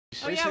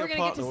Oh yeah, we're gonna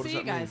get to see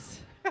you guys.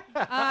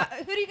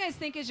 Who do you guys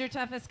think is your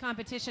toughest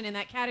competition in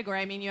that category?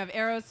 I mean, you have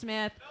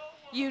Aerosmith,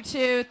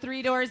 U2,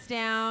 Three Doors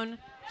Down,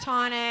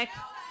 Tonic.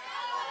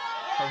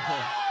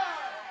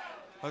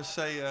 I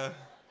say.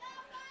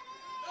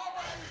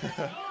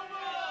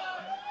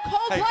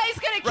 Coldplay's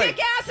gonna kick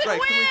ass and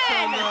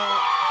win.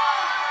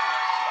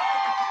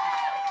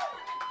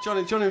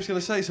 Johnny was gonna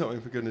say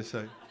something, for goodness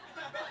sake.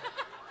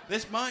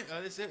 This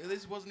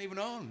wasn't even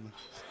on.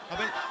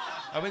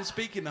 I've been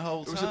speaking the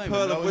whole time. It was a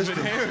pearl of wisdom.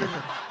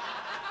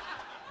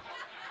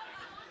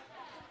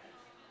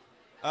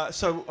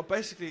 So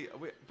basically,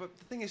 but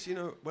the thing is, you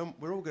know, when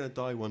we're all going to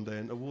die one day,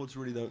 and awards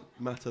really don't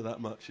matter that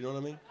much. You know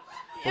what I mean?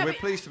 Yeah, but we're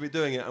pleased to be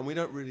doing it, and we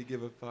don't really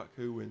give a fuck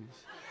who wins.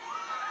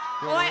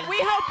 You know well, we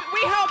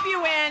hope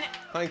you win.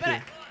 Thank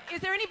you. Is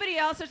there anybody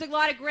else? There's a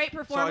lot of great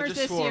performers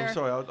this year. I'm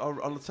sorry.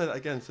 I'll say that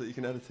again so that you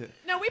can edit it.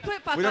 No, we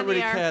put fuck on the air. We don't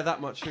really care that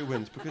much who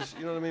wins because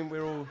you know what I mean.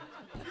 We're all.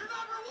 You're number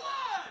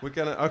one. We're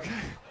gonna okay.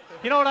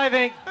 You know what I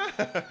think?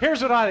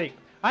 Here's what I think.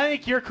 I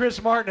think you're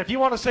Chris Martin. If you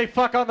want to say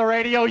fuck on the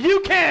radio, you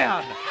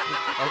can.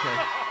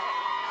 Okay.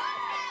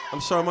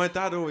 I'm sorry. My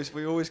dad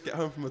we always get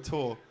home from a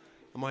tour,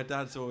 and my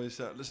dad's always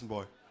listen,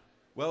 boy,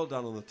 well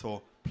done on the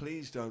tour.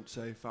 Please don't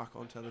say fuck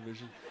on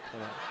television.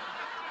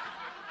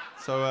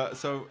 So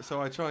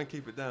I try and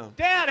keep it down.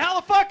 Dad, how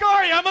the fuck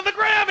are you? I'm on the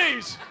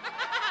Grammys.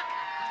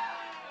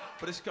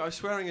 But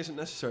swearing isn't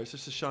necessary. It's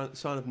just a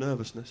sign of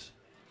nervousness.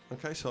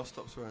 Okay, so I'll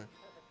stop swearing.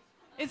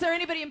 Is there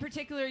anybody in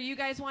particular you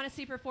guys want to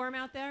see perform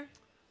out there?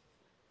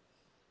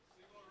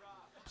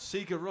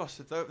 Sigur Rós,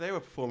 if they were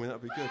performing,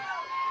 that'd be good.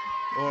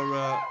 Or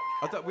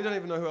we don't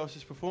even know who else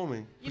is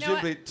performing.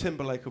 Presumably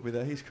Timberlake will be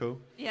there. He's cool.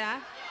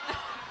 Yeah.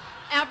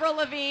 Avril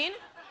Lavigne.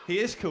 He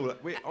is cool.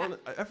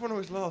 Everyone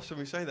always laughs when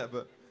we say that,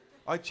 but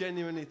I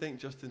genuinely think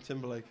Justin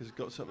Timberlake has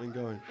got something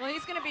going. Well,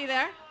 he's going to be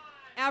there.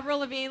 Avril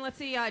Lavigne. Let's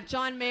see.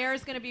 John Mayer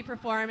is going to be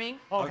performing.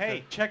 Oh, okay.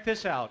 Hey, check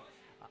this out.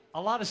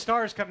 A lot of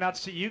stars coming out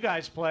to see you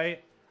guys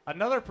play.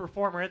 Another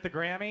performer at the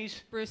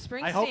Grammys. Bruce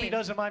Springsteen. I hope he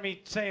doesn't mind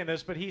me saying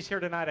this, but he's here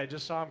tonight. I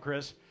just saw him,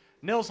 Chris.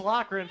 Nils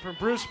Lofgren from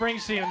Bruce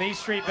Springsteen and the E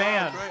Street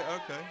Band.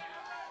 Oh, great. Okay.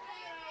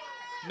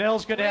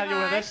 Nils, good to have you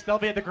with us. They'll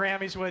be at the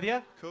Grammys with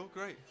you. Cool.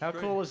 Great. How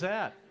cool is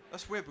that?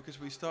 That's weird because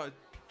we started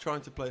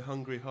trying to play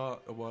Hungry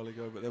Heart a while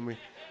ago, but then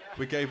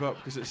we gave up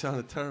because it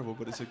sounded terrible,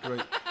 but it's a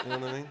great, you know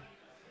what I mean?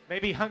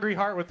 Maybe Hungry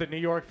Heart with the New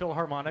York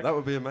Philharmonic. That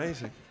would be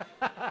amazing.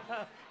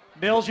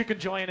 Nils, you can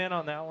join in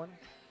on that one.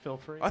 Feel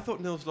free. I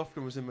thought Nils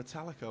Lofgren was in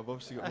Metallica. I've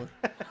obviously got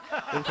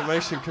my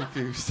information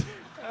confused.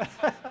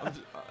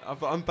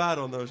 I'm bad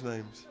on those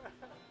names.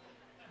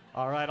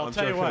 All right, I'll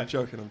tell you what. I'm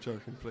joking,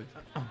 please.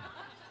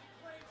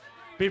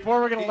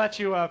 Before we're going to let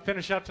you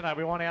finish up tonight,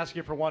 we want to ask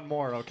you for one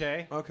more,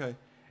 okay? Okay.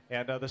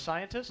 And the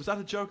scientist? Was that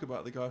a joke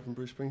about the guy from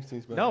Bruce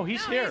Springsteen's band? No,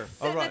 he's here. He's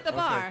sitting at the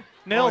bar.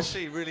 Nils. Oh, I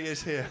see, he really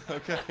is here.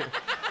 Okay.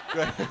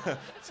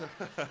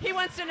 He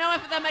wants to know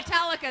if the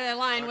Metallica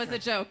line was a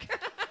joke.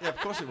 Yeah, of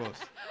course it was.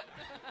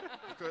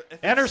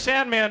 Enter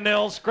Sandman,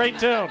 Nils. Great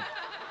tune.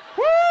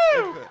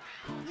 Woo!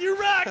 You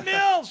rock,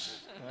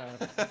 Nils!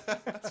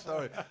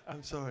 Sorry.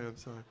 I'm sorry.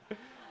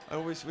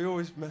 We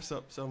always mess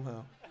up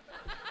somehow.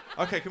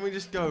 Okay, can we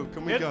just go?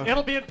 Can we go?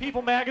 It'll be in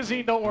People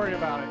magazine. Don't worry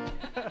about it.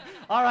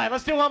 All right,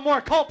 let's do one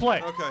more.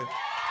 Coldplay. Okay.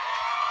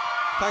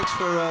 Thanks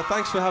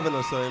for having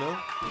us, though. You know.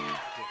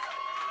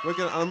 We're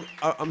gonna.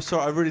 I'm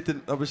sorry. I really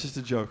didn't. That was just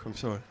a joke. I'm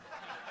sorry.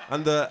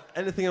 And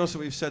anything else that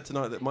we've said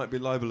tonight that might be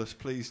libelous,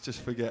 please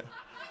just forget.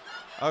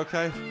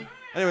 Okay.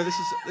 Anyway,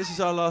 this is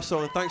our last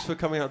song, and thanks for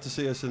coming out to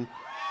see us. And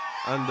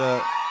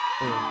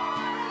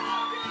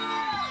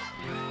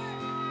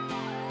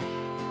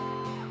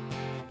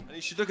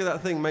you should look at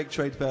that thing,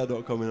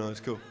 maketradefair.com. You know, it's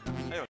cool.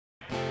 Anyway.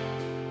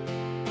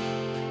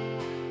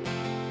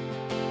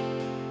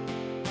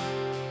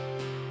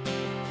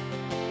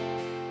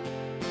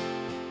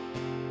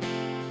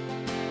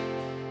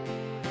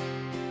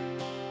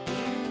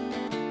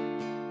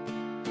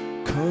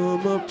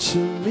 Come up to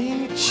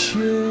meet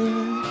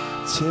you,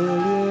 tell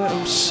you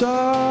I'm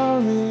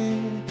sorry.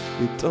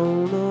 You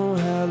don't know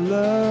how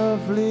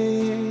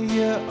lovely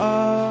you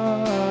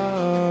are.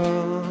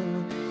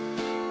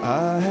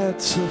 I had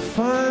to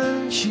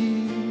find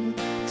you,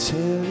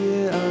 tell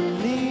you I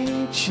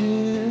need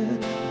you,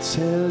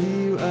 tell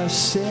you I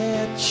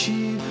set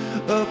you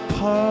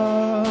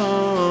apart.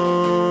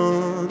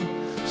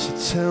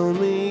 So tell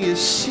me your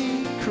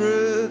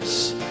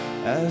secrets,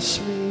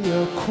 ask me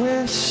your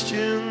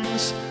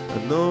questions,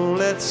 and no,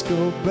 let's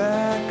go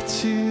back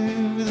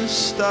to the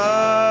start.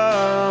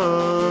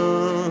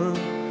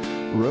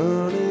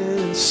 Running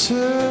in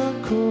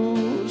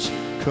circles,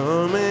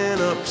 coming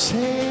up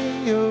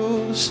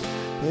tails,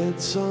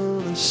 heads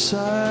on a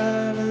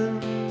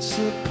silence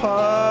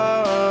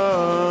apart.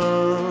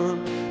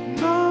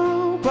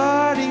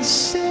 Nobody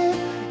said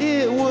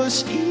it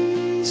was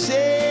easy.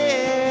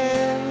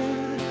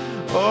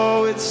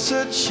 Oh, it's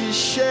such a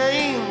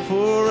shame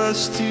for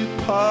us to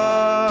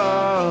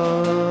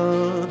part.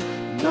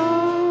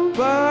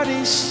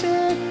 Nobody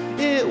said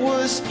it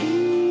was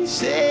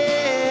easy.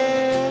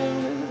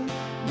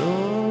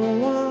 No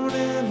one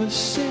ever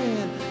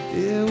said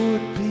it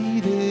would be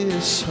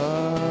this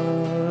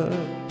hard.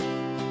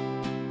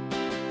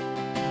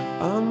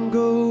 I'm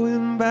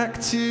going back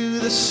to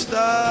the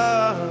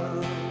start.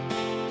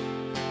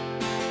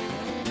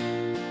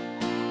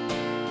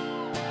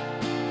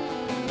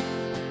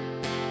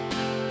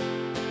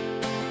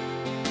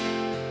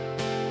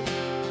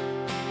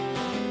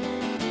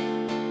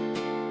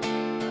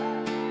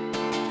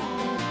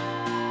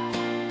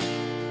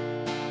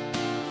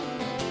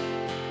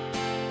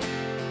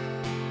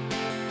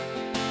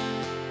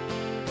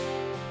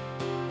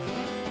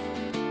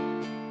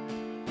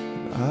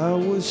 I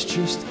was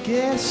just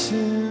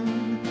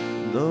guessing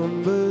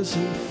numbers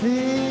and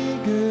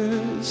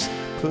figures,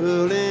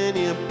 pulling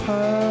your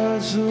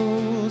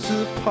puzzles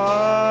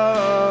apart.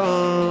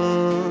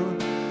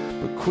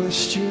 But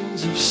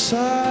questions of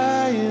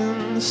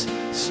science,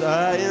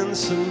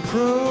 science and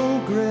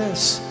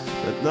progress,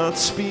 but not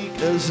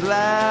speak as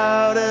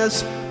loud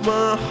as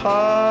my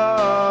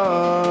heart.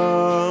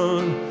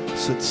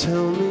 So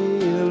tell me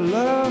you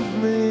love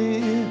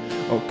me,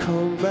 or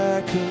come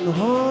back and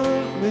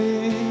haunt me.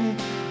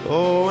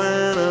 Oh,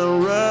 when I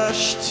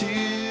rush to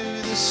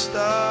the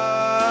start,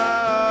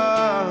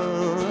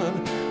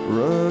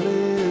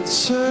 running in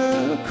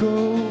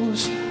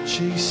circles,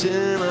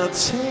 chasing our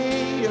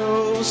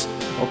tails,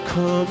 or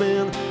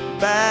coming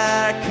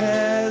back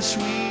as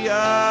we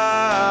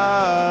are.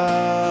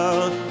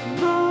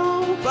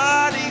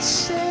 Nobody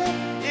said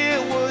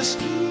it was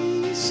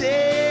easy.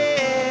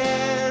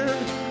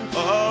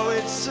 Oh,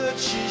 it's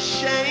such a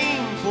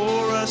shame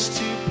for us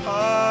to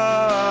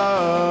part.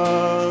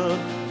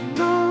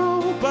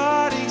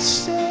 Nobody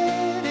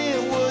said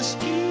it was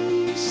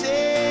easy.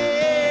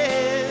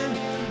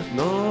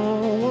 No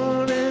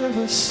one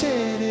ever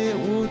said it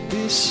would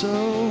be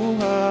so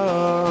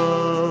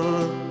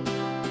hard.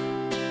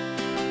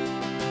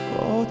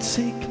 Oh,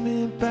 take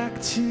me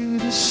back to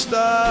the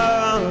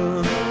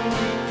start.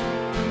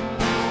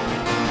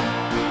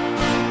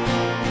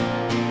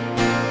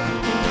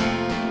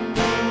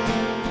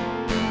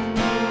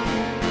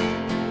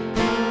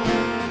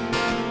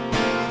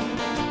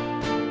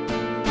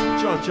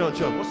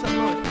 John, what's that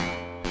like?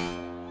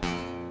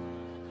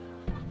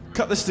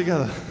 Cut this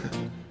together.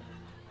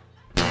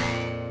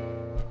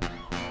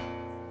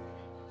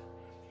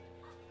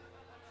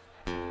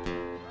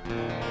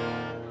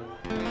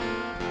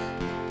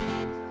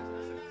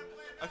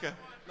 Okay.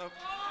 No.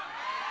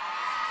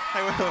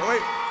 Hey,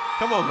 wait.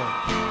 Come on, man.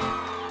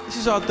 This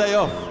is our day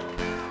off.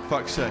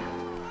 Fuck's sake.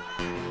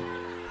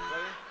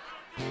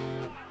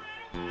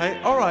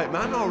 Hey, all right,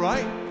 man, all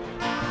right.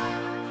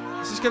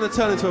 This is going to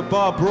turn into a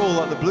bar brawl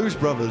like the Blues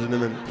Brothers in a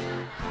minute.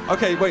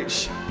 Okay, wait,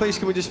 please,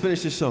 can we just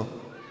finish this song?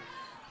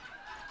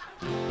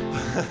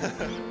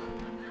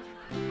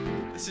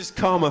 This is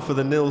karma for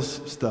the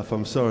Nils stuff,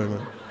 I'm sorry,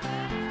 man.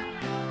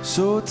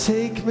 So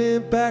take me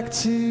back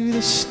to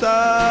the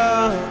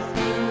start.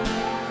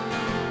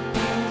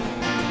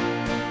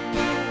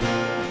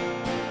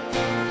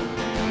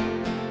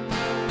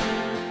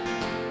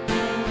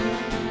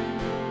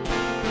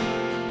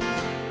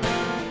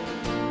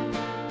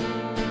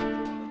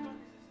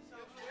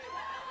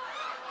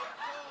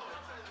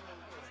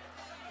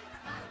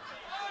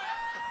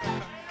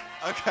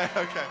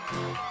 Okay.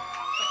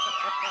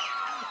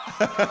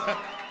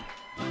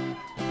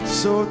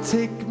 So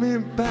take me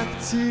back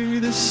to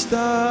the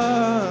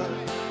start.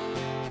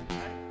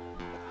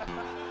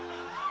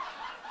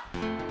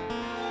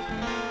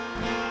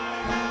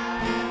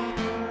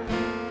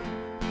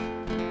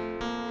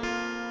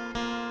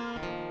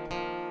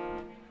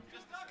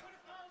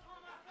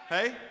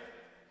 Hey?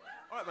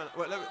 All right, man.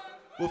 Wait,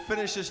 we'll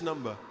finish this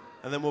number,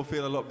 and then we'll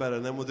feel a lot better,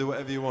 and then we'll do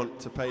whatever you want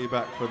to pay you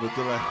back for the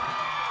delay.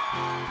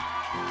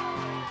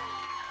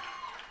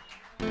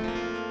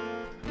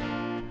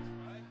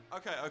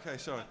 Okay,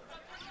 sorry.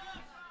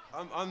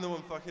 I'm the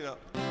one fucking up.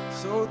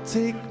 So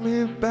take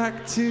me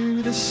back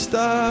to the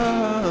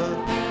start.